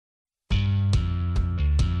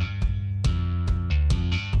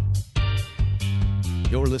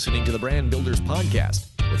You're listening to the Brand Builders Podcast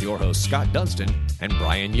with your hosts Scott Dunston and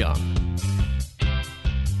Brian Young.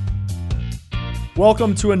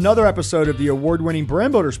 Welcome to another episode of the award-winning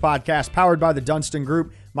Brand Builders Podcast powered by the Dunston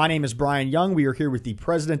Group. My name is Brian Young. We are here with the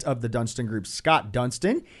president of the Dunston Group, Scott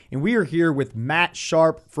Dunston, and we are here with Matt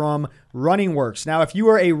Sharp from Running Works. Now, if you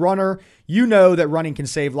are a runner, you know that running can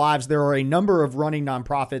save lives. There are a number of running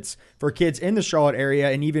nonprofits for kids in the Charlotte area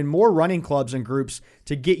and even more running clubs and groups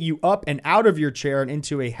to get you up and out of your chair and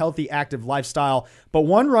into a healthy, active lifestyle. But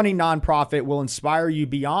one running nonprofit will inspire you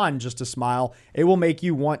beyond just a smile. It will make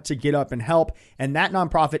you want to get up and help, and that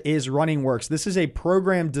nonprofit is Running Works. This is a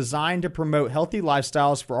program designed to promote healthy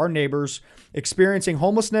lifestyles for our neighbors experiencing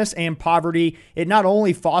homelessness and poverty. It not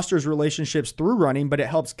only fosters relationships through running, but it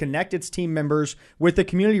helps connect its team members with the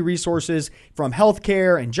community resources from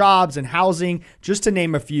healthcare and jobs and housing, just to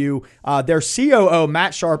name a few. Their COO,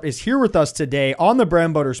 Matt Sharp, is here with us today on the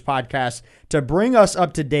Brand Builders Podcast to bring us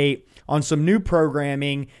up to date on some new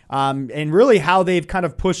programming and really how they've kind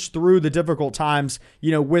of pushed through the difficult times,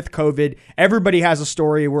 with COVID. Everybody has a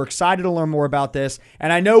story. We're excited to learn more about this.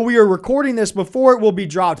 And I know we are recording this before it will be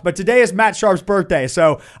dropped, but today is Matt Sharp's birthday.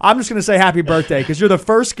 So I'm just going to say happy birthday because you're the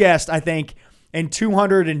first guest, I think, in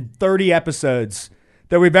 230 episodes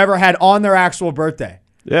that we've ever had on their actual birthday.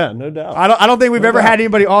 Yeah, no doubt. I don't think we've ever had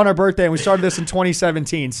anybody on our birthday, and we started this in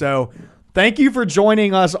 2017. So thank you for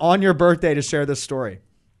joining us on your birthday to share this story.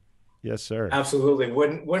 Yes, sir. Absolutely.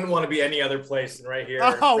 Wouldn't want to be any other place than right here.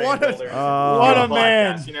 Oh, what a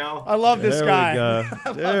man. I love this guy.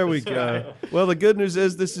 There we go. Well, the good news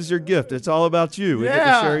is this is your gift. It's all about you. We get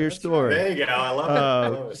to share your story. There you go. I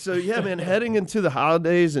love it. So, yeah, man, heading into the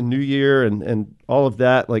holidays and New Year and all of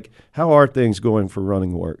that, like, how are things going for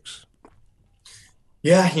Running Works?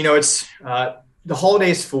 Yeah, it's the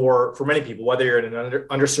holidays for many people, whether you're in an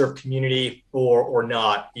underserved community or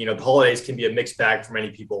not, the holidays can be a mixed bag for many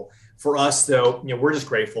people. For us, though, we're just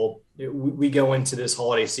grateful. We go into this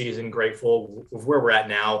holiday season grateful with where we're at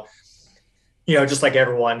now. Just like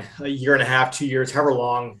everyone, a year and a half, 2 years, however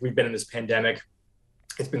long we've been in this pandemic,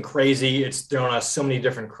 it's been crazy. It's thrown us so many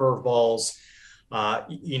different curveballs.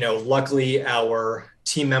 Luckily, our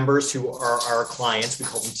team members who are our clients, we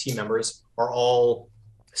call them team members, are all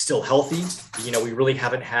still healthy. We really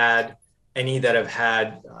haven't had any that have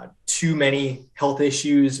had too many health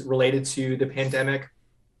issues related to the pandemic.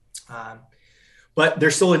 But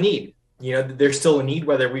there's still a need. There's still a need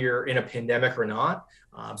whether we are in a pandemic or not.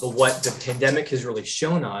 But what the pandemic has really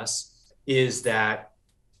shown us is that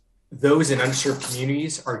those in underserved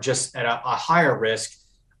communities are just at a higher risk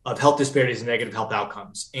of health disparities and negative health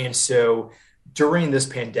outcomes. And so during this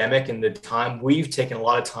pandemic and the time, we've taken a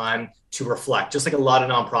lot of time to reflect, just like a lot of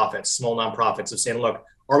nonprofits, small nonprofits, of saying, look,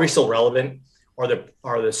 are we still relevant? Are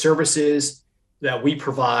the services that we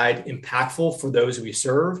provide impactful for those we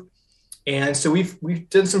serve? And so we've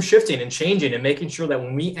done some shifting and changing and making sure that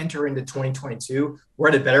when we enter into 2022, we're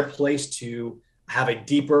at a better place to have a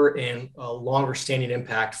deeper and longer standing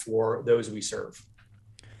impact for those we serve.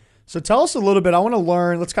 So tell us a little bit. I want to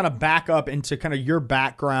learn. Let's kind of back up into kind of your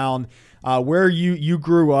background, where you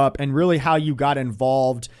grew up, and really how you got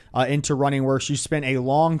involved into Running Works. You spent a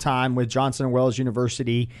long time with Johnson & Wales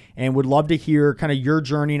University, and would love to hear kind of your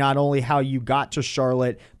journey, not only how you got to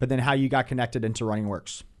Charlotte, but then how you got connected into Running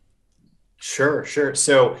Works. Sure.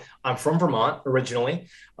 So I'm from Vermont originally.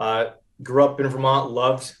 Grew up in Vermont,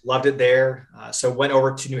 loved it there. So went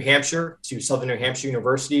over to New Hampshire, to Southern New Hampshire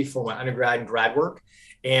University for my undergrad and grad work.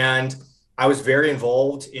 And I was very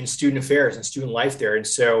involved in student affairs and student life there. And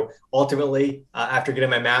so ultimately, after getting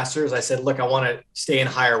my master's, I said, look, I want to stay in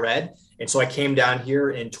higher ed. And so I came down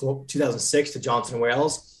here in 2006 to Johnson &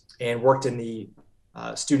 Wales and worked in the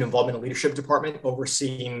student involvement and leadership department,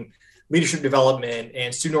 overseeing leadership development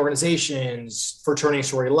and student organizations, fraternity and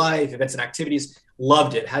sorority life, events and activities.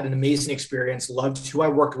 Loved it, had an amazing experience, loved who I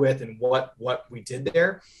worked with and what we did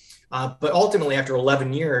there. But ultimately, after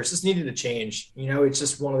 11 years, this needed to change. It's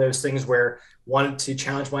just one of those things where I wanted to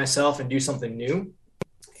challenge myself and do something new.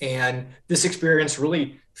 And this experience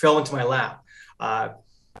really fell into my lap.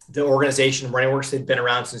 The organization, Running Works, had been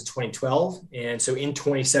around since 2012. And so in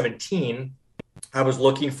 2017, I was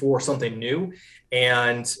looking for something new.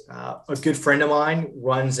 And a good friend of mine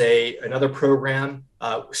runs another program,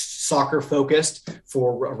 soccer focused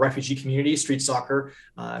for refugee communities, street soccer,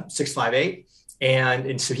 658.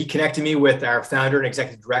 And so he connected me with our founder and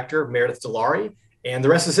executive director, Meredith Delary, and the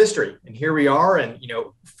rest is history. And here we are. And,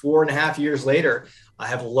 4.5 years later, I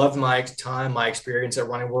have loved my time, my experience at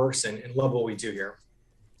Running Works, and love what we do here.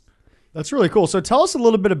 That's really cool. So tell us a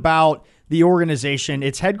little bit about the organization.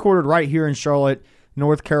 It's headquartered right here in Charlotte,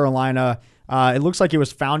 North Carolina. It looks like it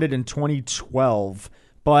was founded in 2012.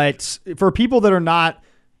 But for people that are not,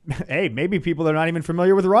 hey, maybe people that are not even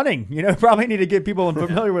familiar with running, probably need to get people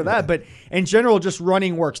familiar with that. But in general, just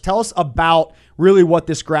Running Works. Tell us about really what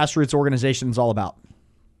this grassroots organization is all about.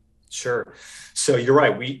 Sure. So you're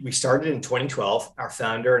right. We started in 2012. Our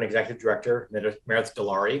founder and executive director, Meredith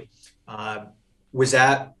Dilawri, was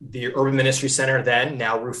at the Urban Ministry Center then,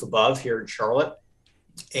 now Roof Above here in Charlotte,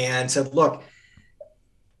 and said, look,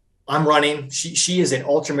 I'm running. She is an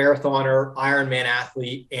ultramarathoner, Ironman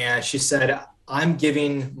athlete. And she said, I'm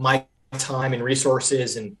giving my time and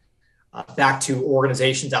resources and back to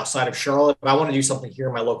organizations outside of Charlotte, but I want to do something here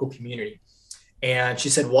in my local community. And she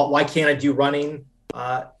said, well, why can't I do running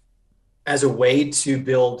as a way to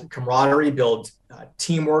build camaraderie, build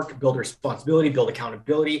teamwork, build responsibility, build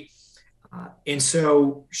accountability. And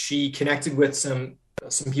so she connected with some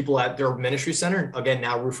people at their ministry center, again,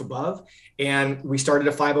 now Roof Above. And we started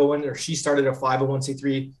she started a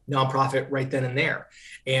 501c3 nonprofit right then and there.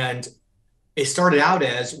 And it started out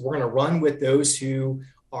as, we're going to run with those who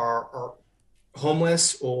are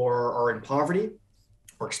homeless or are in poverty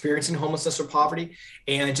or experiencing homelessness or poverty,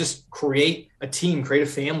 and just create a team, create a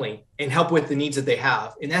family, and help with the needs that they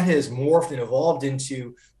have. And that has morphed and evolved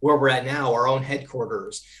into where we're at now, our own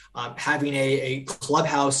headquarters, having a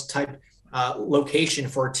clubhouse type location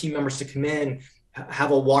for our team members to come in,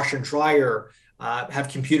 have a washer and dryer, have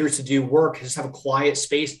computers to do work, just have a quiet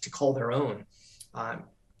space to call their own.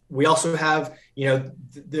 We also have,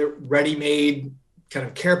 the ready-made kind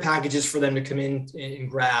of care packages for them to come in and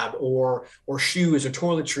grab, or shoes or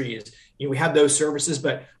toiletries. We have those services.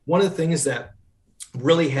 But one of the things that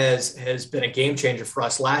really has been a game changer for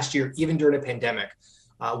us last year, even during a pandemic,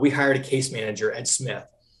 we hired a case manager, Ed Smith.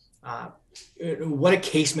 What a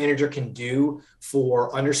case manager can do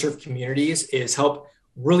for underserved communities is help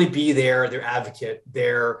really be their advocate,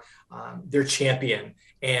 their champion.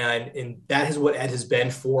 And that is what Ed has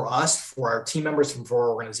been for us, for our team members, and for our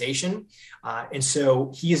organization. And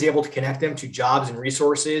so he is able to connect them to jobs and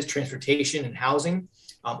resources, transportation and housing,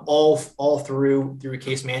 all through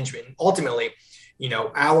case management. And ultimately,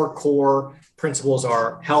 our core principles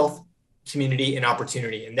are health, community, and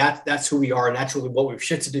opportunity. And that's who we are. And that's really what we've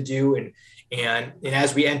shifted to do. And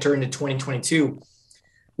as we enter into 2022,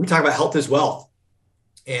 we talk about health as wealth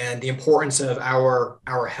and the importance of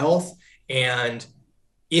our health. And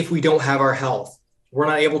if we don't have our health, we're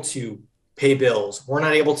not able to pay bills. We're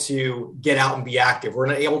not able to get out and be active. We're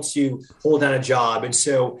not able to hold down a job. And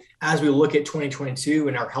so as we look at 2022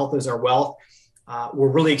 and our health is our wealth, we're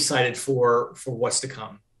really excited for what's to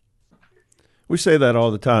come. We say that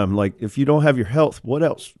all the time. Like, if you don't have your health, what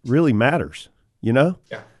else really matters? Yeah.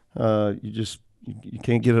 You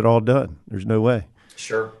can't get it all done. There's no way.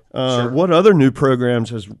 Sure. What other new programs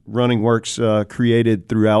has Running Works created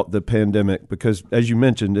throughout the pandemic? Because, as you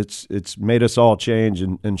mentioned, it's made us all change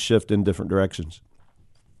and shift in different directions.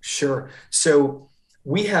 Sure. So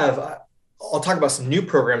we have, I'll talk about some new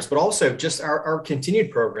programs, but also just our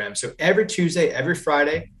continued programs. So every Tuesday, every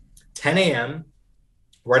Friday, 10 a.m.,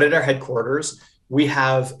 right at our headquarters, we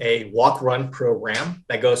have a walk-run program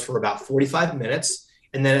that goes for about 45 minutes.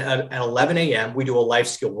 And then at 11 a.m., we do a life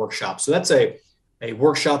skill workshop. So that's a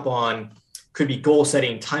workshop on, could be goal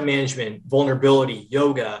setting, time management, vulnerability,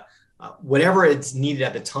 yoga, whatever it's needed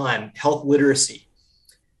at the time, health literacy.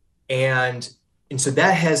 And so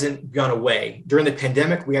that hasn't gone away. During the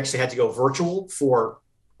pandemic, we actually had to go virtual for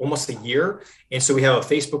almost a year. And so we have a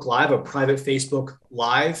Facebook Live, a private Facebook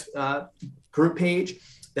Live group page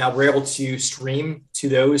that we're able to stream to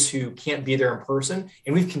those who can't be there in person.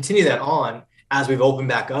 And we've continued that on as we've opened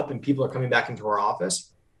back up and people are coming back into our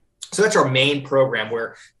office. So that's our main program,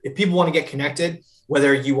 where if people want to get connected,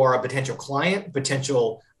 whether you are a potential client,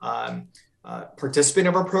 potential participant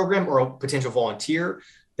of our program, or a potential volunteer,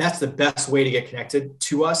 that's the best way to get connected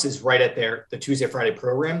to us, is right at the Tuesday, Friday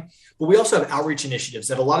program. But we also have outreach initiatives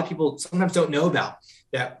that a lot of people sometimes don't know about,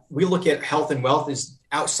 that we look at health and wealth is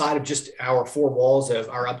outside of just our four walls of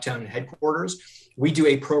our Uptown headquarters. We do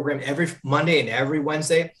a program every Monday and every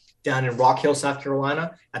Wednesday down in Rock Hill, South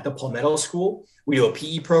Carolina at the Palmetto School. We do a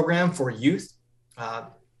PE program for youth.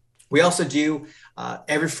 We also do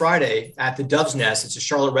every Friday at the Dove's Nest. It's a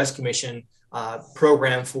Charlotte Rescue Mission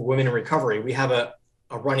program for women in recovery. We have a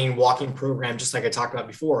running, walking program, just like I talked about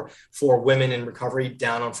before, for women in recovery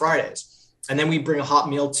down on Fridays. And then we bring a hot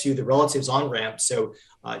meal to the relatives on ramp. So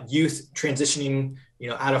youth transitioning,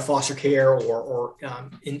 out of foster care or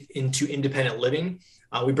into independent living,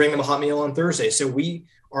 we bring them a hot meal on Thursday. So we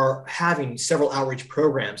are having several outreach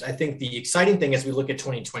programs. I think the exciting thing as we look at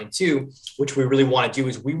 2022, which we really want to do,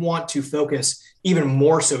 is we want to focus even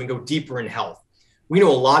more so and go deeper in health. We know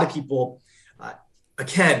a lot of people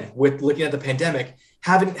again, with looking at the pandemic,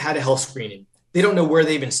 haven't had a health screening. They don't know where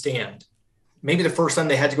they even stand. Maybe the first time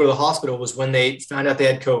they had to go to the hospital was when they found out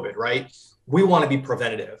they had COVID, right? We want to be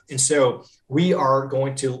preventative. And so we are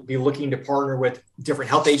going to be looking to partner with different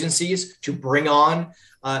health agencies to bring on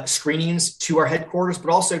screenings to our headquarters,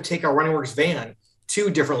 but also take our Running Works van to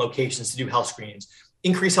different locations to do health screenings,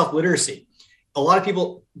 increase health literacy. A lot of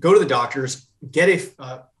people go to the doctors, get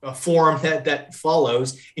a form that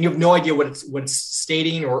follows, and you have no idea what it's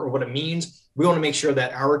stating or what it means. We want to make sure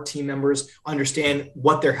that our team members understand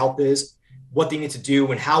what their health is, what they need to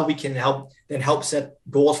do, and how we can help set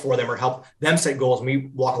goals for them or help them set goals, and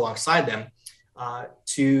we walk alongside them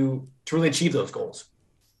to really achieve those goals.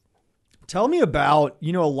 Tell me about,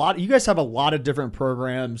 you guys have a lot of different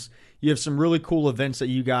programs. You have some really cool events that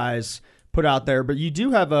you guys put out there, but you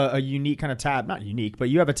do have a unique kind of tab, not unique, but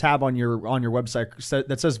you have a tab on your website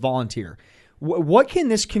that says volunteer. What can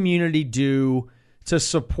this community do to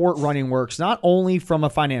support Running Works, not only from a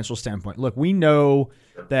financial standpoint? Look, we know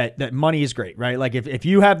that money is great, right? Like if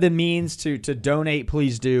you have the means to donate,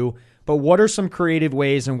 please do. But what are some creative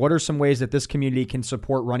ways and what are some ways that this community can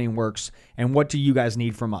support Running Works, and what do you guys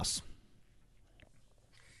need from us?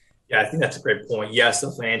 Yeah, I think that's a great point. Yes, the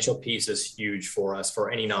financial piece is huge for us, for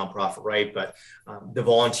any nonprofit, right? But the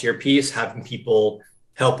volunteer piece, having people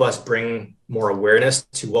help us bring more awareness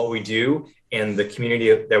to what we do and the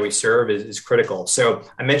community that we serve is critical. So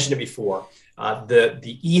I mentioned it before.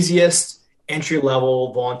 The easiest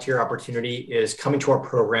entry-level volunteer opportunity is coming to our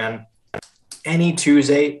program any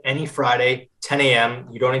Tuesday, any Friday, 10 a.m.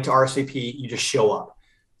 You don't need to RSVP. You just show up.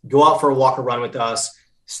 Go out for a walk or run with us.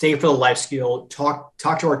 Stay for the life skill, talk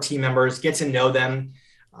to our team members, get to know them.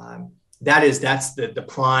 That's the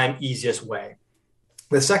prime, easiest way.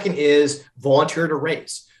 The second is volunteer to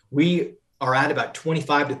race. We are at about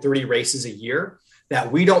 25 to 30 races a year that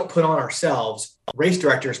we don't put on ourselves. Race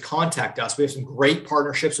directors contact us. We have some great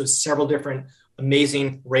partnerships with several different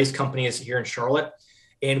amazing race companies here in Charlotte.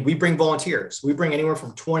 And we bring volunteers. We bring anywhere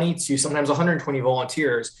from 20 to sometimes 120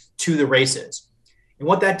 volunteers to the races. And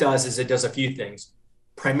what that does is it does a few things.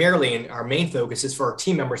 Primarily, and our main focus is for our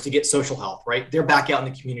team members to get social health, right? They're back out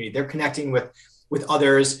in the community. They're connecting with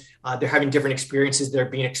others. They're having different experiences. They're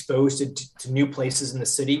being exposed to new places in the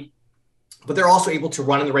city, but they're also able to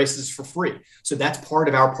run in the races for free. So that's part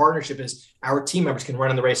of our partnership is our team members can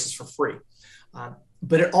run in the races for free.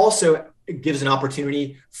 But it also gives an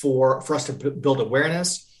opportunity for us to build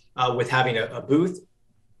awareness with having a booth,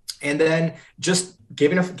 and then just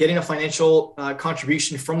getting a financial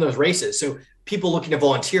contribution from those races. So people looking to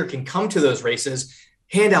volunteer can come to those races,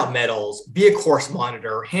 hand out medals, be a course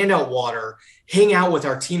monitor, hand out water, hang out with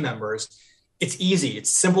our team members. It's easy.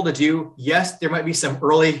 It's simple to do. Yes, there might be some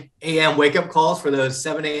early AM wake-up calls for those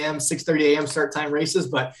 7 a.m., 6:30 a.m. start time races,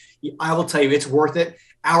 but I will tell you, it's worth it.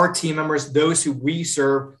 Our team members, those who we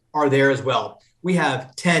serve, are there as well. We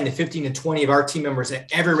have 10 to 15 to 20 of our team members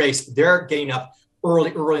at every race. They're getting up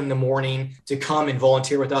early in the morning to come and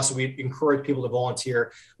volunteer with us. So we encourage people to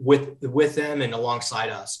volunteer with them and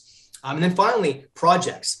alongside us. And then finally,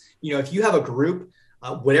 projects. If you have a group,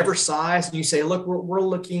 whatever size, and you say, look, we're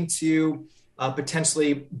looking to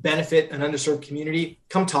potentially benefit an underserved community,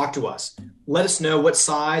 come talk to us. Let us know what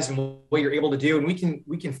size and what you're able to do. And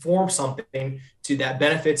we can form something that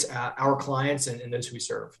benefits our clients and those who we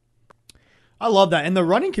serve. I love that. And the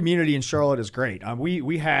running community in Charlotte is great.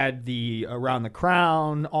 We had the Around the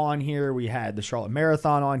Crown on here. We had the Charlotte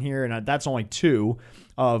Marathon on here. And that's only two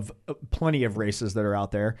of plenty of races that are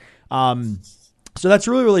out there. So that's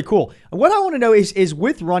really, really cool. What I want to know is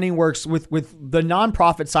with Running Works, with the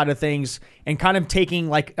nonprofit side of things, and kind of taking,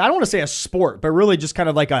 like, I don't want to say a sport, but really just kind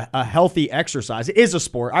of like a healthy exercise. It is a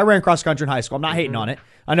sport. I ran cross country in high school. I'm not hating on it.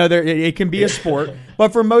 I know it can be a sport,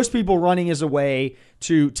 but for most people, running is a way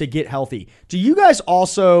to get healthy. Do you guys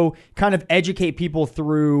also kind of educate people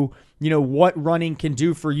through, what running can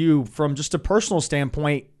do for you from just a personal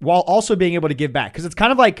standpoint, while also being able to give back? Because it's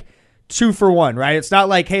kind of like 2 for 1, right? It's not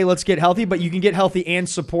like, hey, let's get healthy, but you can get healthy and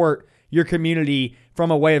support your community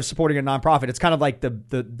from a way of supporting a nonprofit. It's kind of like the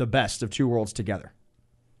best of two worlds together.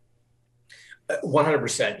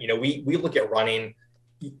 100%. We look at running.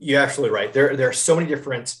 You're absolutely right. There are so many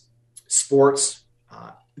different sports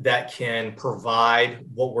that can provide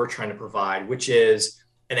what we're trying to provide, which is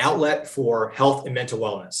an outlet for health and mental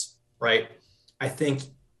wellness, right? I think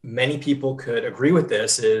many people could agree with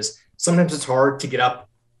this. Is sometimes it's hard to get up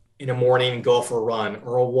in the morning and go for a run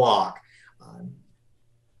or a walk.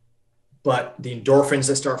 But the endorphins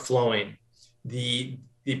that start flowing, the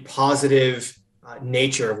positive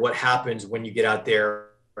nature of what happens when you get out there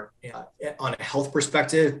on a health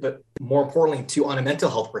perspective, but more importantly, too, on a mental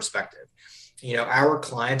health perspective. our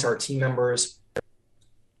clients, our team members,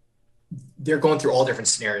 they're going through all different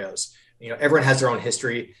scenarios. Everyone has their own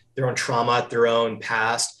history, their own trauma, their own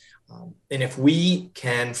past. And if we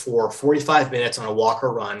can, for 45 minutes on a walk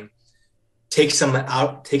or run, take someone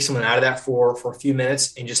out of that for a few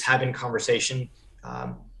minutes and just having conversation,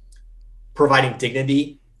 providing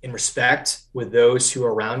dignity and respect with those who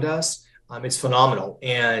are around us, it's phenomenal.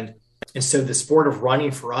 And so the sport of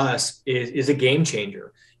running for us is a game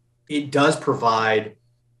changer. It does provide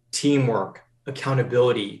teamwork,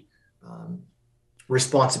 accountability,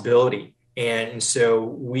 responsibility. And so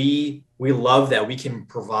we love that we can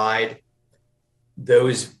provide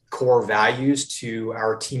those core values to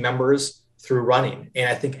our team members through running. And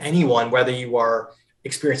I think anyone, whether you are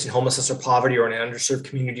experiencing homelessness or poverty or in an underserved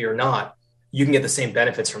community or not, you can get the same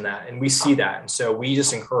benefits from that. And we see that. And so we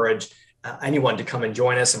just encourage anyone to come and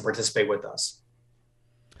join us and participate with us.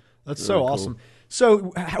 That's so awesome.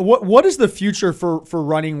 So what is the future for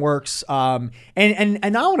Running Works? And I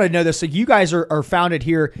want to know this. So you guys are founded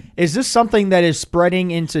here. Is this something that is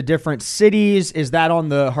spreading into different cities? Is that on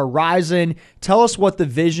the horizon? Tell us what the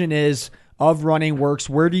vision is of Running Works.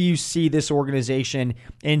 Where do you see this organization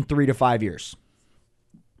in 3 to 5 years?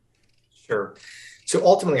 Sure. So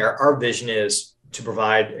ultimately our vision is to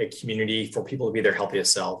provide a community for people to be their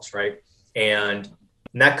healthiest selves, right? And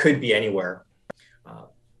that could be anywhere.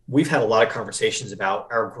 We've had a lot of conversations about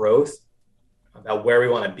our growth, about where we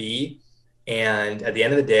want to be. And at the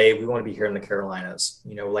end of the day, we want to be here in the Carolinas.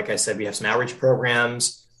 Like I said, we have some outreach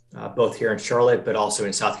programs, both here in Charlotte, but also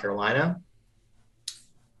in South Carolina.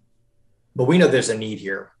 But we know there's a need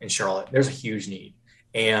here in Charlotte. There's a huge need.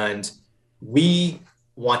 And we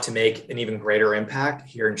want to make an even greater impact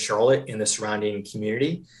here in Charlotte in the surrounding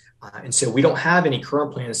community. And so we don't have any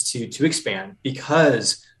current plans to expand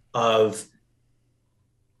because of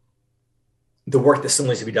the work that still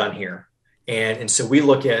needs to be done here. And so we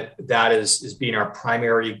look at that as being our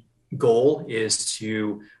primary goal is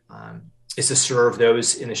to serve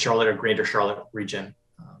those in the Charlotte or greater Charlotte region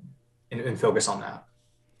and focus on that.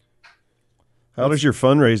 How does your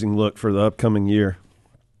fundraising look for the upcoming year?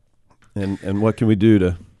 And what can we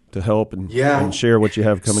do to help and share what you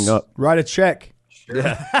have coming up? Write a check. Sure.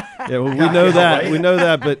 Yeah, well, we know that. Right? We know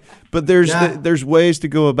that, but there's ways to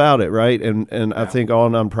go about it, right? And I think all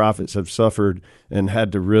nonprofits have suffered and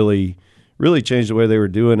had to really change the way they were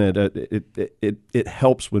doing it. It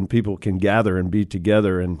helps when people can gather and be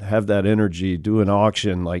together and have that energy, do an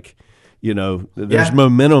auction, there's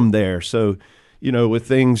momentum there. So, with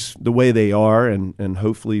things the way they are, and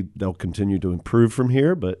hopefully they'll continue to improve from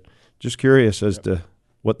here, but just curious as to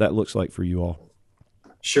what that looks like for you all.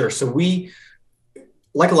 Sure. So we,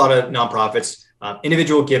 like a lot of nonprofits,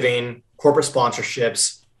 individual giving, corporate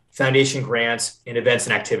sponsorships, foundation grants, and events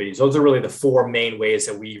and activities. Those are really the 4 main ways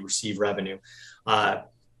that we receive revenue.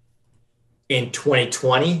 In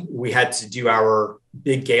 2020, we had to do our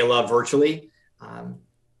big gala virtually.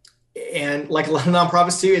 And like a lot of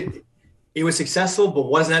nonprofits too, it was successful, but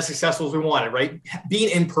wasn't as successful as we wanted, right? Being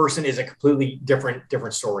in person is a completely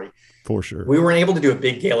different story. For sure. We weren't able to do a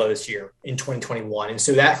big gala this year in 2021. And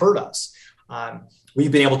so that hurt us.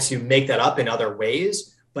 We've been able to make that up in other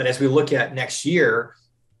ways. But as we look at next year,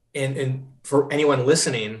 and for anyone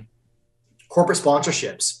listening, corporate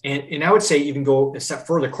sponsorships, and I would say even go a step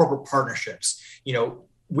further, corporate partnerships.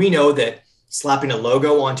 We know that slapping a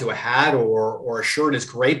logo onto a hat or a shirt is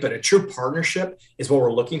great, but a true partnership is what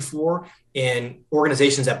we're looking for in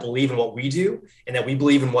organizations that believe in what we do and that we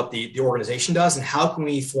believe in what the organization does. And how can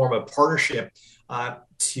we form a partnership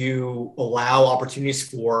to allow opportunities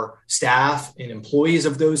for staff and employees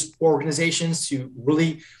of those organizations to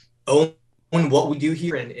really own what we do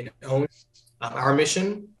here and own our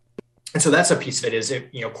mission. And so that's a piece of it is,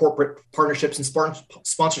 corporate partnerships and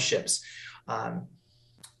sponsorships.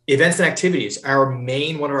 Events and activities. One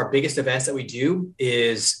of our biggest events that we do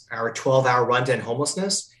is our 12-hour run to end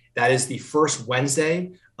homelessness. That is the first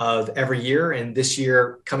Wednesday of every year. And this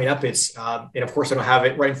year coming up, it's, and of course I don't have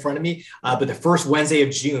it right in front of me, but the first Wednesday of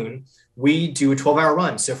June, we do a 12-hour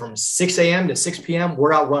run. So from 6 a.m. to 6 p.m.,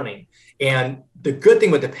 we're out running. And the good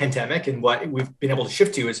thing with the pandemic and what we've been able to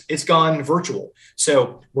shift to is it's gone virtual.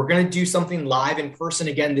 So we're going to do something live in person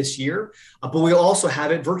again this year, but we'll also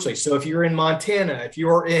have it virtually. So if you're in Montana, if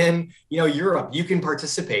you're in, Europe, you can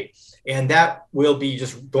participate. And that will be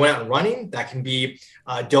just going out and running. That can be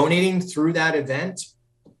donating through that event.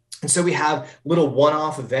 And so we have little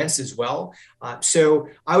one-off events as well. So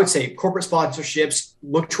I would say corporate sponsorships,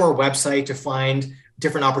 look to our website to find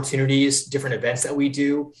different opportunities, different events that we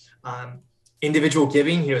do. Individual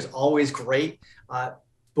giving, is always great. But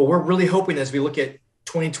we're really hoping as we look at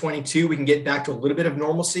 2022, we can get back to a little bit of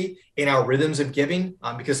normalcy in our rhythms of giving,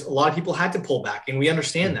 because a lot of people had to pull back, and we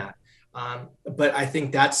understand that. But I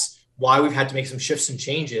think that's why we've had to make some shifts and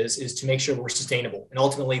changes, is to make sure we're sustainable. And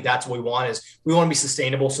ultimately, that's what we want to be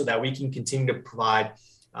sustainable so that we can continue to provide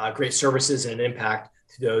great services and an impact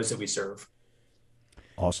to those that we serve.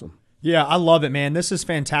 Awesome. Yeah, I love it, man. This is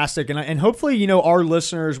fantastic. And hopefully, our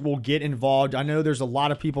listeners will get involved. I know there's a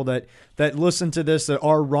lot of people that listen to this that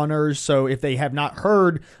are runners. So if they have not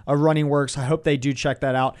heard of Running Works, I hope they do check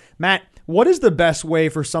that out. Matt, what is the best way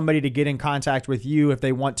for somebody to get in contact with you if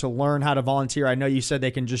they want to learn how to volunteer? I know you said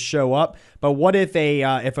they can just show up, but what if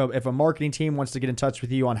if a marketing team wants to get in touch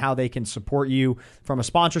with you on how they can support you from a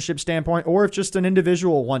sponsorship standpoint, or if just an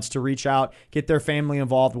individual wants to reach out, get their family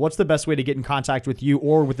involved? What's the best way to get in contact with you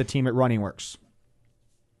or with the team at Running Works?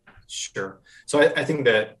 Sure. So I think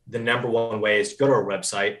that the number one way is to go to our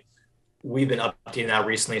website. We've been updating that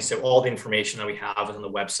recently. So all the information that we have is on the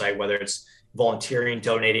website, whether it's volunteering,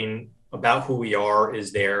 donating, about who we are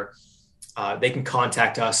is there. They can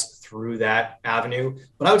contact us through that avenue.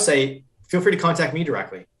 But I would say, feel free to contact me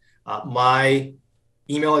directly. My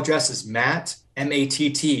email address is Matt,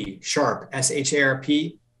 M-A-T-T, Sharp,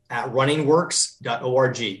 S-H-A-R-P,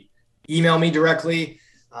 @runningworks.org. Email me directly.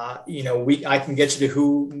 I can get you to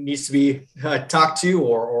who needs to be talked to,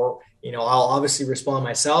 or I'll obviously respond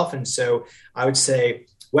myself. And so I would say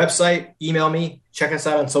website, email me, check us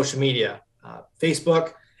out on social media.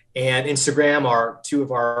 Facebook and Instagram are two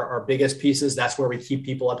of our biggest pieces. That's where we keep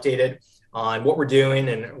people updated on what we're doing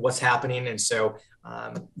and what's happening. And so,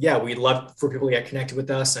 we'd love for people to get connected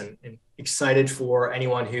with us, and excited for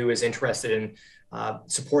anyone who is interested in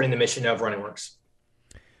supporting the mission of Running Works.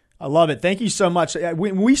 I love it. Thank you so much.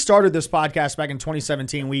 When we started this podcast back in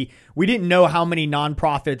 2017, we didn't know how many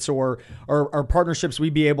nonprofits or partnerships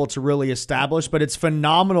we'd be able to really establish, but it's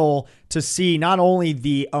phenomenal to see not only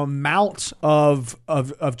the amount of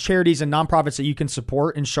charities and nonprofits that you can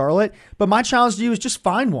support in Charlotte, but my challenge to you is just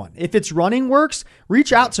find one. If it's Running Works,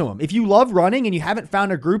 reach out to them. If you love running and you haven't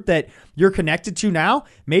found a group that you're connected to now,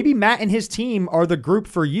 maybe Matt and his team are the group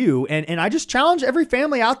for you. And I just challenge every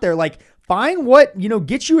family out there, find what,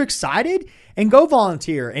 gets you excited and go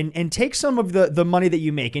volunteer and take some of the money that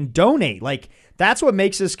you make and donate. That's what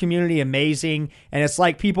makes this community amazing. And it's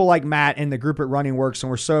people like Matt and the group at Running Works. And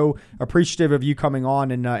we're so appreciative of you coming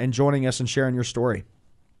on and joining us and sharing your story.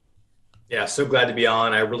 Yeah, so glad to be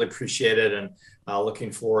on. I really appreciate it. And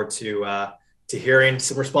looking forward to hearing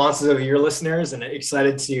some responses of your listeners, and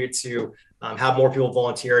excited to have more people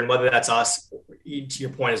volunteer, and whether that's us, to your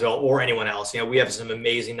point as well, or anyone else. We have some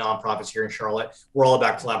amazing nonprofits here in Charlotte. We're all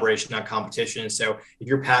about collaboration, not competition. So if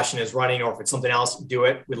your passion is running, or if it's something else, do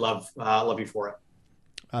it. We'd love you for it.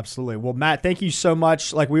 Absolutely. Well, Matt, thank you so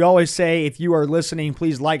much. Like we always say, if you are listening,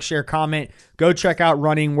 please like, share, comment, go check out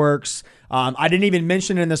Running Works. I didn't even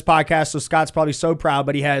mention it in this podcast, so Scott's probably so proud,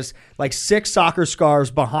 but he has 6 soccer scarves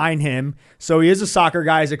behind him. So he is a soccer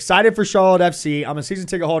guy. He's excited for Charlotte FC. I'm a season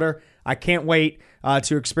ticket holder. I can't wait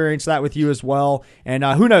to experience that with you as well. And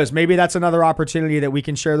who knows, maybe that's another opportunity that we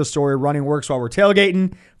can share the story of Running Works while we're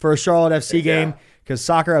tailgating for a Charlotte FC game, because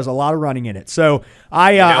soccer has a lot of running in it. So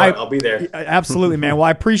I'll be there. Absolutely, man. Well,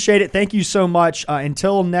 I appreciate it. Thank you so much.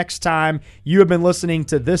 Until next time, you have been listening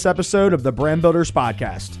to this episode of the Brand Builders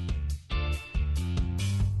Podcast.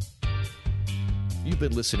 You've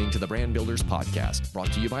been listening to the Brand Builders Podcast,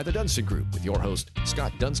 brought to you by the Dunston Group with your host,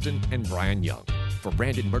 Scott Dunston and Brian Young. For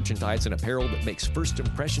branded merchandise and apparel that makes first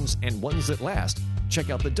impressions and ones that last, check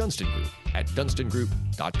out the Dunston Group at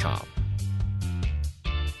dunstongroup.com.